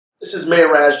This is Mayor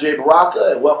J.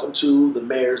 Baraka, and welcome to the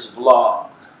Mayor's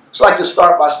Vlog. I'd like to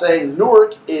start by saying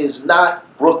Newark is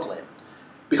not Brooklyn.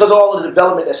 Because of all of the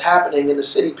development that's happening in the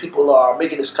city, people are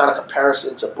making this kind of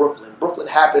comparison to Brooklyn. Brooklyn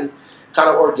happened kind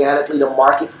of organically. The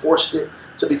market forced it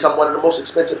to become one of the most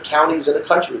expensive counties in the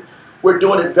country. We're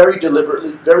doing it very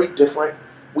deliberately, very different.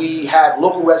 We have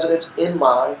local residents in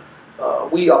mind.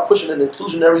 We are pushing an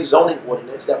inclusionary zoning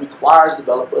ordinance that requires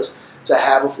developers to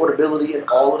have affordability in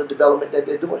all of the development that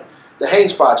they're doing. The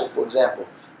Haynes project, for example,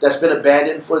 that's been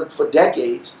abandoned for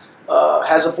decades,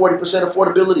 has a 40%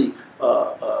 affordability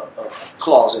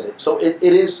clause in it. So it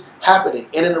is happening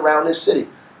in and around this city.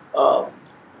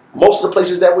 Most of the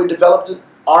places that we developed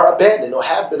are abandoned or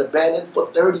have been abandoned for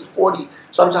 30, 40,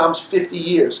 sometimes 50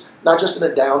 years, not just in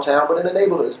the downtown, but in the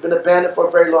neighborhood. It's been abandoned for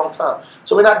a very long time.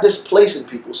 So we're not displacing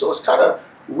people. So it's kind of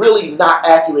really not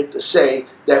accurate to say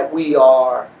that we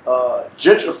are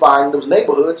gentrifying those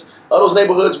neighborhoods. Those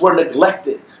neighborhoods were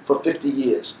neglected for 50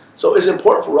 years. So it's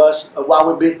important for us,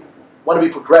 while we want to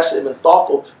be progressive and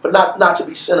thoughtful, but not to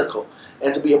be cynical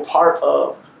and to be a part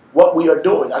of what we are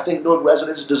doing. I think Newark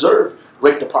residents deserve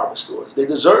great department stores. They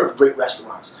deserve great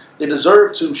restaurants. They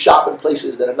deserve to shop in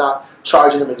places that are not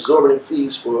charging them exorbitant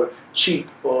fees for cheap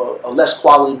or less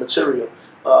quality material.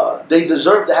 They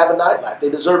deserve to have a nightlife. They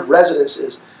deserve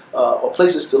residences or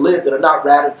places to live that are not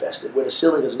rat infested, where the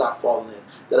ceiling is not falling in,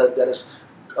 that is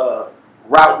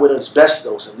wrought with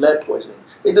asbestos and lead poisoning.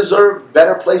 They deserve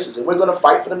better places, and we're going to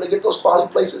fight for them to get those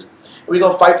quality places. And we're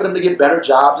going to fight for them to get better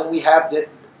jobs, and we have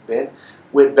been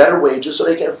with better wages so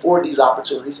they can afford these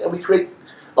opportunities, and we create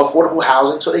affordable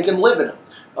housing so they can live in them.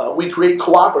 We create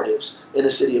cooperatives in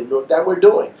the city of Newark that we're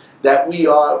doing, that we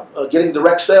are getting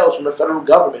direct sales from the federal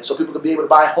government so people can be able to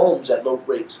buy homes at low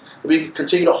rates. We can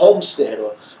continue to homestead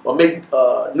or make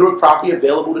Newark property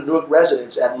available to Newark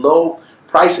residents at low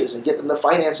prices and get them the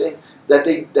financing that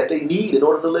they need in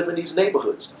order to live in these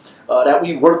neighborhoods. That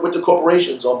we work with the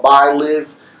corporations on buy,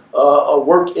 live,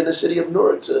 work in the city of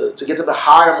Newark to get them to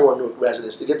hire more Newark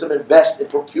residents, to get them to invest and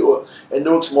procure in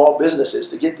Newark small businesses,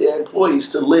 to get their employees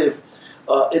to live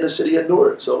in the city of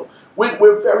Newark. So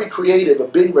we're very creative,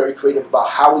 and being very creative about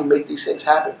how we make these things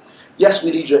happen. Yes,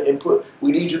 we need your input.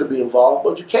 We need you to be involved,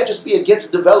 but you can't just be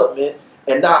against development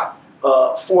and not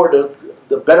for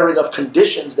the bettering of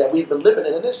conditions that we've been living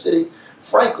in this city,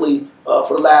 frankly,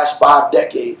 for the last 5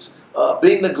 decades.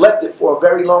 Being neglected for a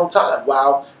very long time,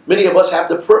 while many of us have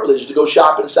the privilege to go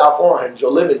shop in South Orange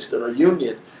or Livingston or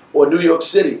Union or New York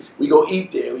City. We go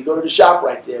eat there, we go to the shop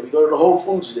right there, we go to the Whole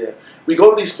Foods there. We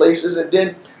go to these places and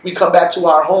then we come back to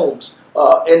our homes,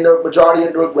 and the majority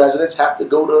of Newark residents have to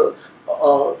go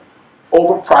to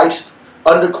overpriced,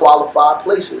 underqualified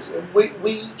places. And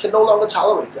we can no longer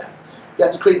tolerate that. We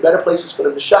have to create better places for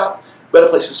them to shop, better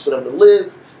places for them to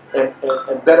live, and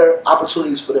better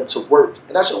opportunities for them to work.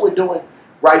 And that's what we're doing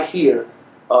right here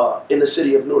in the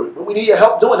city of Newark. But we need your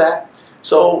help doing that.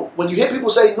 So when you hear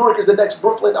people say Newark is the next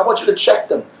Brooklyn, I want you to check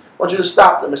them. I want you to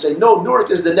stop them and say, no,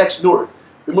 Newark is the next Newark.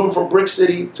 We're moving from Brick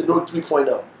City to Newark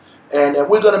 3.0. And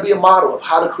we're going to be a model of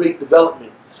how to create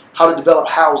development, how to develop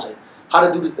housing, how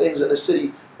to do the things in the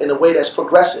city in a way that's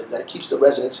progressive, that it keeps the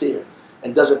residents here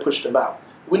and doesn't push them out.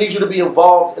 We need you to be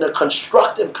involved in a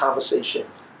constructive conversation,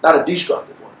 not a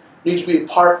destructive one. We need you to be a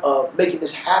part of making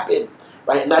this happen,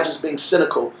 right? And not just being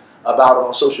cynical about it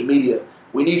on social media.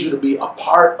 We need you to be a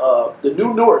part of the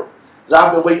new Newark that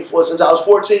I've been waiting for since I was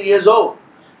 14 years old.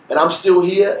 And I'm still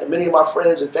here, and many of my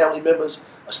friends and family members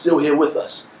are still here with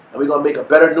us. And we're going to make a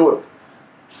better Newark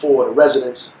for the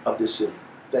residents of this city.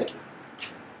 Thank you.